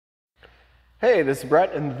Hey, this is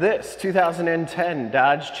Brett, and this 2010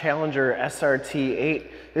 Dodge Challenger SRT8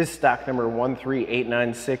 is stock number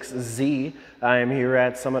 13896Z. I am here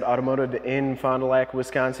at Summit Automotive in Fond du Lac,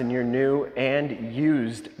 Wisconsin, your new and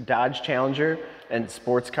used Dodge Challenger and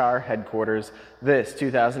sports car headquarters. This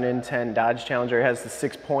 2010 Dodge Challenger has the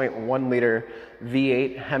 6.1 liter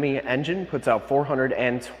V8 Hemi engine, puts out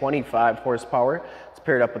 425 horsepower. It's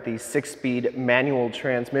paired up with the 6-speed manual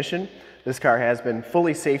transmission. This car has been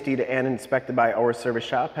fully safetied and inspected by our service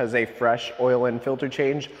shop, has a fresh oil and filter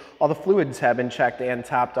change. All the fluids have been checked and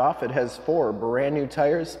topped off. It has 4 brand new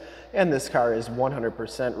tires, and this car is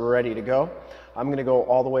 100% ready to go. I'm gonna go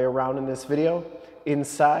all the way around in this video.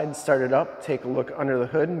 Inside, start it up, take a look under the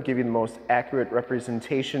hood, and give you the most accurate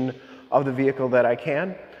representation of the vehicle that I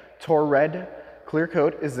can. Torred Clear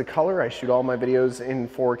Coat is the color. I shoot all my videos in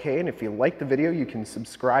 4K, and if you like the video, you can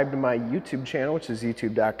subscribe to my YouTube channel, which is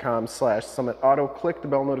youtube.com/summitauto. Click the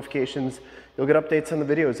bell notifications. You'll get updates on the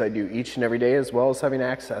videos I do each and every day, as well as having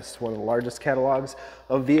access to one of the largest catalogs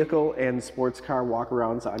of vehicle and sports car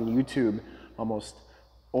walkarounds on YouTube. Almost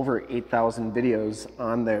over 8,000 videos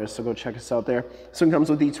on there, so go check us out there. This one comes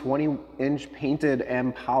with the 20-inch painted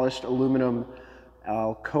and polished aluminum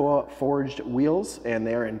Alcoa forged wheels, and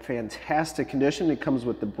they are in fantastic condition. It comes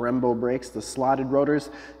with the Brembo brakes, the slotted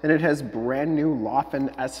rotors, and it has brand new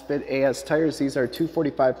Laufen S-Fit AS tires. These are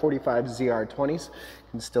 245/45 ZR20s.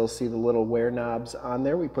 You can still see the little wear knobs on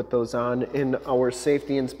there. We put those on in our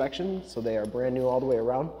safety inspection, so they are brand new all the way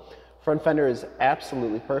around. Front fender is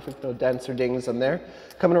absolutely perfect, no dents or dings on there.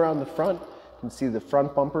 Coming around the front, you can see the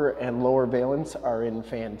front bumper and lower valence are in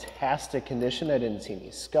fantastic condition. I didn't see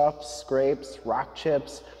any scuffs, scrapes, rock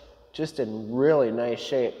chips, just in really nice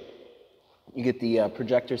shape. You get the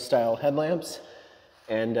projector style headlamps,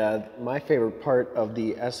 and my favorite part of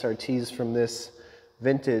the SRTs from this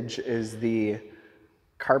vintage is the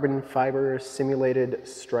carbon fiber simulated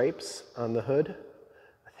stripes on the hood.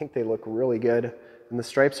 I think they look really good, and the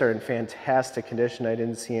stripes are in fantastic condition. I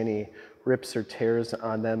didn't see any rips or tears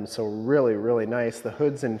on them, so really nice. The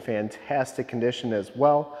hood's in fantastic condition as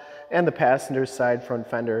well, and the passenger side front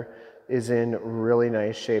fender is in really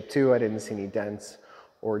nice shape too. I didn't see any dents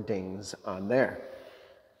or dings on there.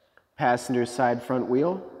 Passenger side front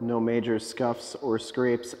wheel, no major scuffs or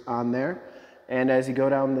scrapes on there. And as you go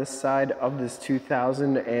down this side of this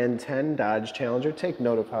 2010 Dodge Challenger, take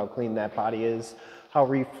note of how clean that body is, how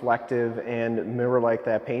reflective and mirror-like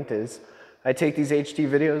that paint is. I take these HD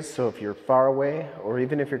videos, so if you're far away or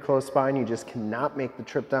even if you're close by and you just cannot make the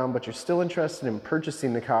trip down, but you're still interested in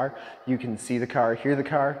purchasing the car, you can see the car, hear the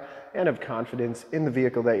car, and have confidence in the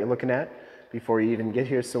vehicle that you're looking at before you even get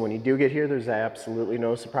here. So when you do get here, there's absolutely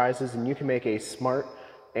no surprises, and you can make a smart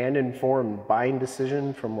and informed buying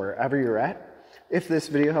decision from wherever you're at. If this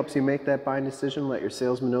video helps you make that buying decision, let your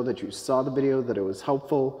salesman know that you saw the video, that it was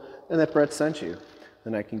helpful, and that Brett sent you.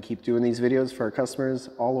 Then I can keep doing these videos for our customers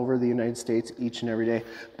all over the United States each and every day.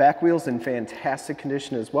 Back wheel's in fantastic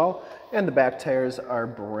condition as well, and the back tires are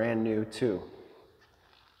brand new too.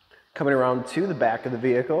 Coming around to the back of the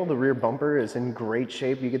vehicle, the rear bumper is in great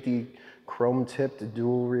shape. You get the chrome-tipped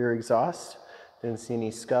dual rear exhaust. Didn't see any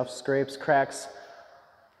scuffs, scrapes, cracks,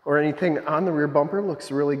 or anything on the rear bumper. Looks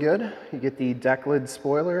really good. You get the Decklid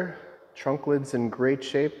spoiler. Trunk lid's in great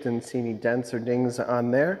shape. Didn't see any dents or dings on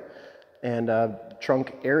there. And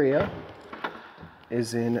trunk area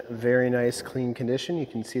is in very nice clean condition. You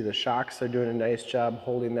can see the shocks are doing a nice job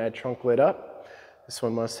holding that trunk lid up. This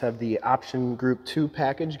one must have the option group 2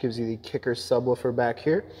 package, gives you the kicker subwoofer back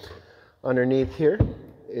here. Underneath here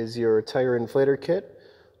is your tire inflator kit,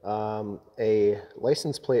 a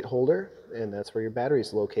license plate holder, and that's where your battery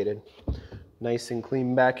is located. Nice and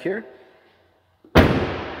clean back here.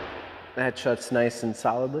 That shuts nice and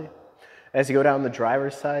solidly. As you go down the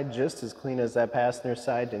driver's side, just as clean as that passenger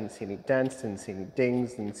side. Didn't see any dents, didn't see any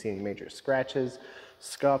dings, didn't see any major scratches,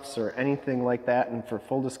 scuffs, or anything like that. And for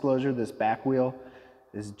full disclosure, this back wheel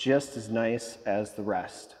is just as nice as the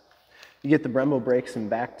rest. You get the Brembo brakes in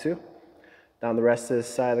back too. Down the rest of this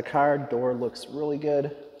side of the car, door looks really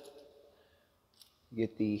good. You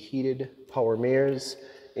get the heated power mirrors.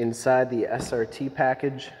 Inside, the SRT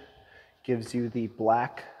package gives you the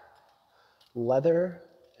black leather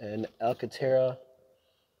and Alcantara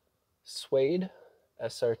suede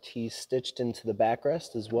SRT stitched into the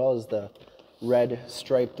backrest, as well as the red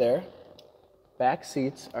stripe there. Back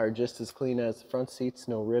seats are just as clean as the front seats,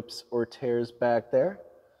 no rips or tears back there.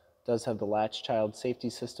 Does have the Latch child safety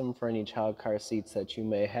system for any child car seats that you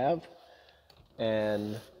may have.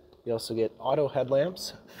 And you also get auto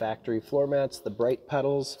headlamps, factory floor mats, the bright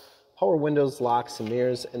pedals, power windows, locks, and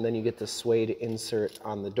mirrors, and then you get the suede insert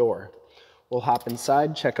on the door. We'll hop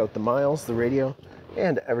inside, check out the miles, the radio,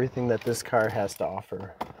 and everything that this car has to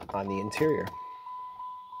offer on the interior.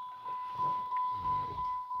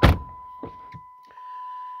 You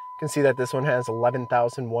can see that this one has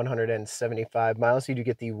 11,175 miles. You do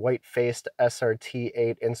get the white-faced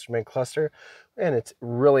SRT8 instrument cluster, and it's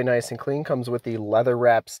really nice and clean. Comes with the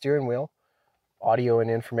leather-wrapped steering wheel, audio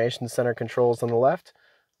and information center controls on the left,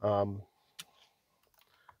 your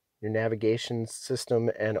navigation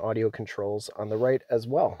system and audio controls on the right as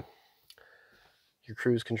well. Your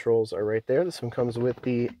cruise controls are right there. This one comes with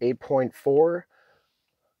the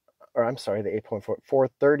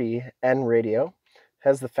 430N radio.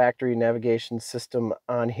 Has the factory navigation system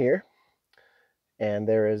on here, and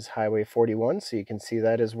there is Highway 41, so you can see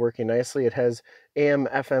that is working nicely. It has AM,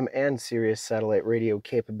 FM, and Sirius satellite radio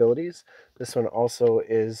capabilities. This one also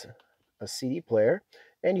is a CD player,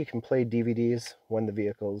 and you can play DVDs when the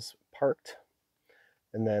vehicle's parked.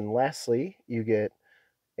 And then lastly, you get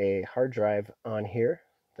a hard drive on here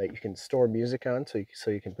that you can store music on, so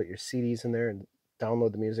you can put your CDs in there and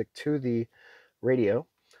download the music to the radio.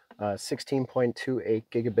 16.28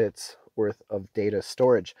 gigabits worth of data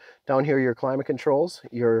storage. Down here, your climate controls,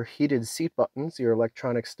 your heated seat buttons, your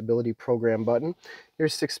electronic stability program button, your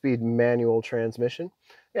 6-speed manual transmission,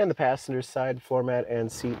 and the passenger side floor mat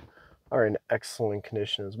and seat are in excellent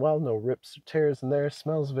condition as well. No rips or tears in there.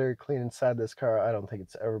 Smells very clean inside this car. I don't think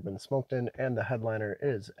it's ever been smoked in, and the headliner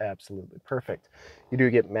is absolutely perfect. You do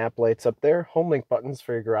get map lights up there, Homelink buttons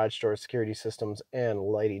for your garage door security systems and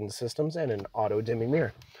lighting systems, and an auto dimming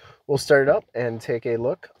mirror. We'll start it up and take a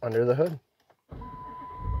look under the hood.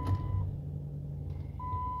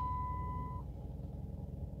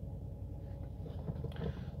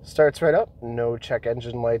 Starts right up, no check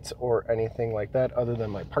engine lights or anything like that other than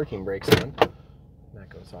my parking brakes on. That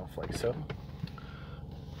goes off like so.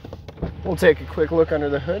 We'll take a quick look under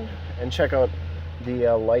the hood and check out the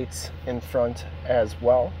lights in front as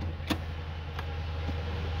well.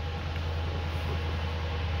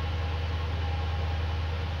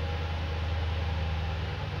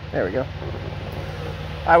 There we go.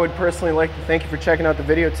 I would personally like to thank you for checking out the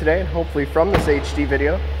video today, and hopefully from this HD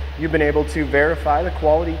video, you've been able to verify the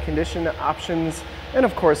quality, condition, options, and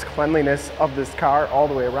of course cleanliness of this car all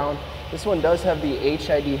the way around. This one does have the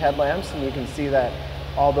HID headlamps, and you can see that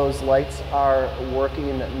all those lights are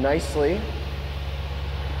working nicely.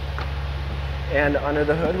 And under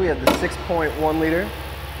the hood, we have the 6.1 liter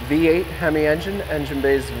V8 Hemi engine. Engine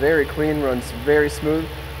bay is very clean, runs very smooth.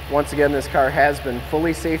 Once again, this car has been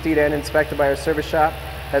fully safetied and inspected by our service shop.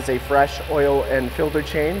 Has a fresh oil and filter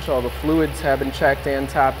change. All the fluids have been checked and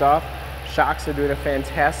topped off. Shocks are doing a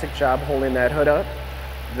fantastic job holding that hood up.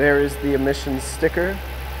 There is the emissions sticker.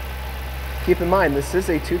 Keep in mind, this is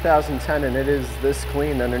a 2010 and it is this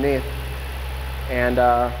clean underneath. And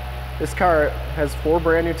this car has 4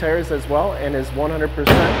 brand new tires as well and is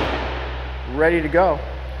 100% ready to go.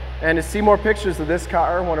 And to see more pictures of this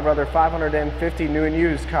car, one of our other 550 new and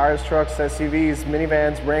used cars, trucks, SUVs,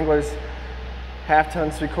 minivans, Wranglers,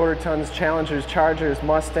 half-tons, 3/4 tons, Challengers, Chargers,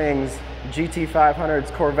 Mustangs,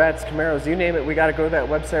 GT500s, Corvettes, Camaros, you name it, we got to go to that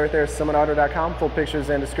website right there, summitauto.com. Full pictures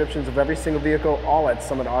and descriptions of every single vehicle, all at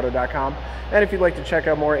summitauto.com. And if you'd like to check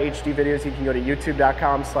out more HD videos, you can go to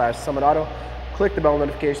youtube.com/summitauto. Click the bell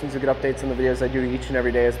notifications to get updates on the videos I do each and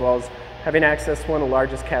every day, as well as having access to one of the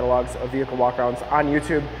largest catalogs of vehicle walkarounds on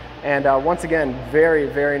YouTube. And once again, very,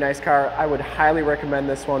 very nice car. I would highly recommend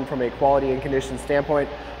this one from a quality and condition standpoint.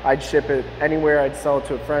 I'd ship it anywhere. I'd sell it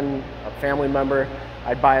to a friend, a family member.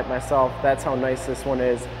 I'd buy it myself. That's how nice this one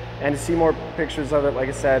is. And to see more pictures of it, like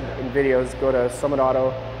I said, in videos, go to Summit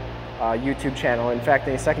Auto YouTube channel. In fact,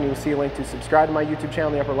 in a second, you'll see a link to subscribe to my YouTube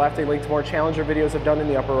channel in the upper left, a link to more Challenger videos I've done in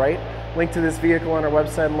the upper right, link to this vehicle on our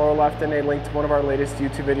website in the lower left, and a link to one of our latest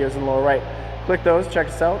YouTube videos in the lower right. Click those, check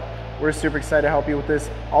us out. We're super excited to help you with this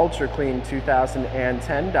ultra clean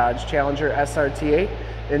 2010 Dodge Challenger SRT8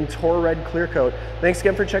 in Torred clear coat. Thanks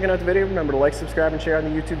again for checking out the video. Remember to like, subscribe, and share on the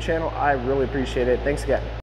YouTube channel. I really appreciate it. Thanks again.